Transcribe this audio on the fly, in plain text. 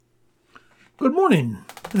Good morning,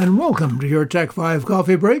 and welcome to your Tech 5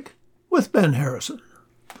 Coffee Break with Ben Harrison.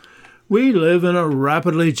 We live in a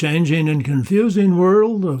rapidly changing and confusing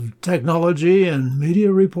world of technology and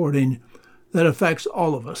media reporting that affects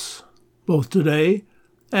all of us, both today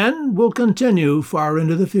and will continue far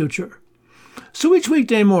into the future. So each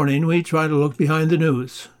weekday morning, we try to look behind the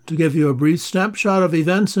news to give you a brief snapshot of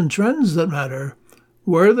events and trends that matter,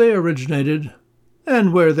 where they originated,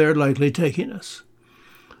 and where they're likely taking us.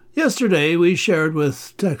 Yesterday, we shared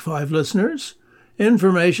with Tech 5 listeners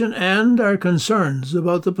information and our concerns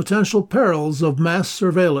about the potential perils of mass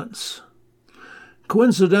surveillance.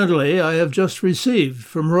 Coincidentally, I have just received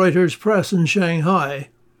from Reuters Press in Shanghai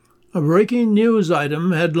a breaking news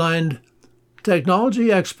item headlined,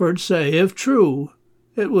 "Technology experts say, if true,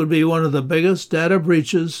 it would be one of the biggest data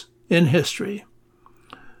breaches in history."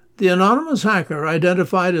 The anonymous hacker,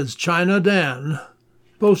 identified as China Dan,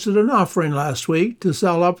 posted an offering last week to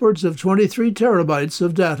sell upwards of 23 terabytes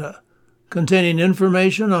of data, containing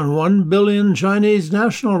information on 1 billion Chinese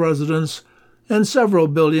national residents and several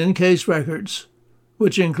billion case records,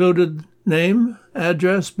 which included name,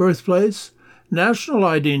 address, birthplace, national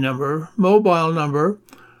ID number, mobile number,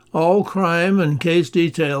 all crime and case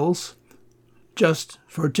details, just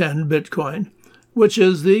for 10 Bitcoin, which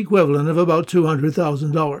is the equivalent of about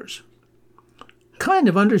 $200,000. Kind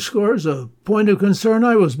of underscores a point of concern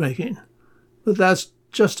I was making, but that's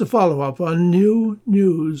just a follow-up on new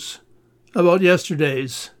news about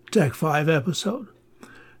yesterday's Tech 5 episode.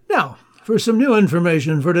 Now, for some new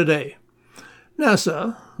information for today.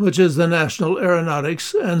 NASA, which is the National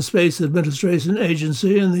Aeronautics and Space Administration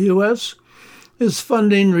Agency in the U.S., is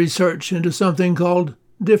funding research into something called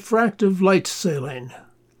diffractive light sailing.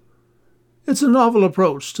 It's a novel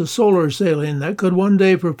approach to solar sailing that could one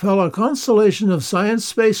day propel a constellation of science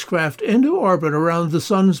spacecraft into orbit around the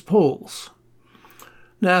sun's poles.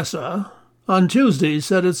 NASA, on Tuesday,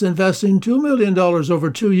 said it's investing $2 million over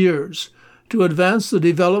 2 years to advance the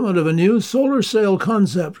development of a new solar sail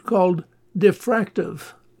concept called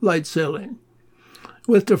diffractive light sailing.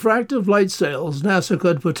 With diffractive light sails, NASA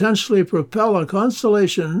could potentially propel a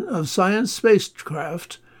constellation of science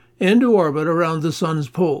spacecraft into orbit around the sun's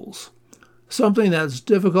poles, something that's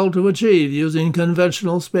difficult to achieve using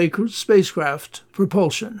conventional spacecraft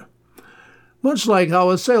propulsion. Much like how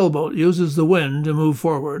a sailboat uses the wind to move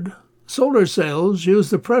forward, solar sails use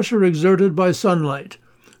the pressure exerted by sunlight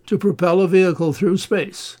to propel a vehicle through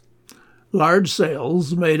space. Large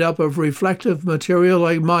sails, made up of reflective material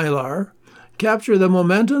like mylar, capture the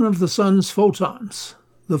momentum of the sun's photons.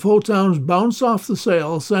 The photons bounce off the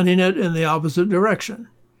sail, sending it in the opposite direction.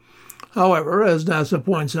 However, as NASA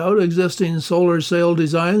points out, existing solar sail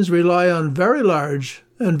designs rely on very large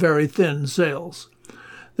and very thin sails.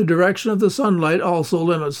 The direction of the sunlight also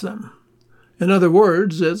limits them. In other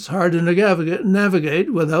words, it's hard to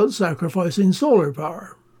navigate without sacrificing solar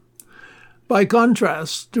power. By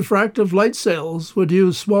contrast, diffractive light sails would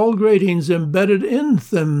use small gratings embedded in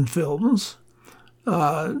thin films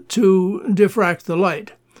to diffract the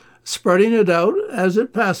light, spreading it out as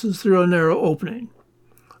it passes through a narrow opening.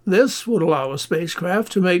 This would allow a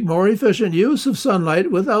spacecraft to make more efficient use of sunlight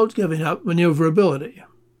without giving up maneuverability.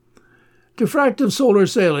 Diffractive solar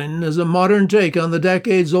sailing is a modern take on the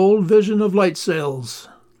decades-old vision of light sails.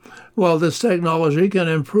 While this technology can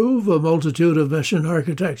improve a multitude of mission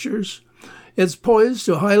architectures, it's poised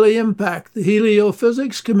to highly impact the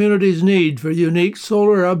heliophysics community's need for unique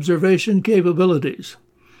solar observation capabilities.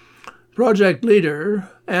 Project leader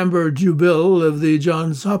Amber Jubil of the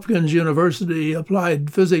Johns Hopkins University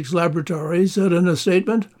Applied Physics Laboratory said in a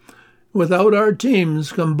statement, "Without our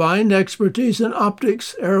team's combined expertise in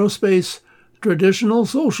optics, aerospace, traditional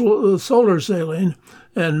solar sailing,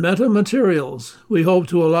 and metamaterials, we hope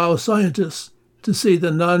to allow scientists to see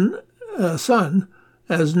the sun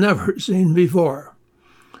as never seen before."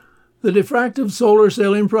 The diffractive solar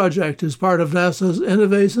sailing project is part of NASA's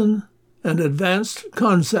Innovation and Advanced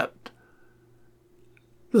Concept.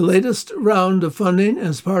 The latest round of funding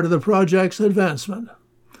is part of the project's advancement.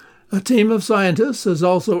 A team of scientists has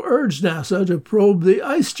also urged NASA to probe the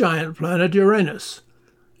ice giant planet Uranus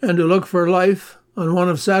and to look for life on one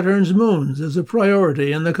of Saturn's moons as a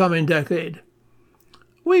priority in the coming decade.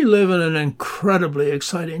 We live in an incredibly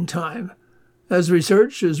exciting time, as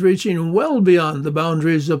research is reaching well beyond the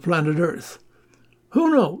boundaries of planet Earth. Who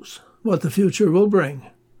knows what the future will bring?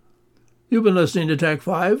 You've been listening to Tech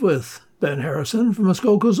 5 with Ben Harrison from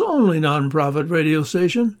Muskoka's only nonprofit radio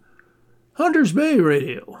station, Hunters Bay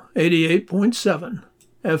Radio, 88.7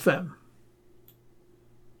 FM.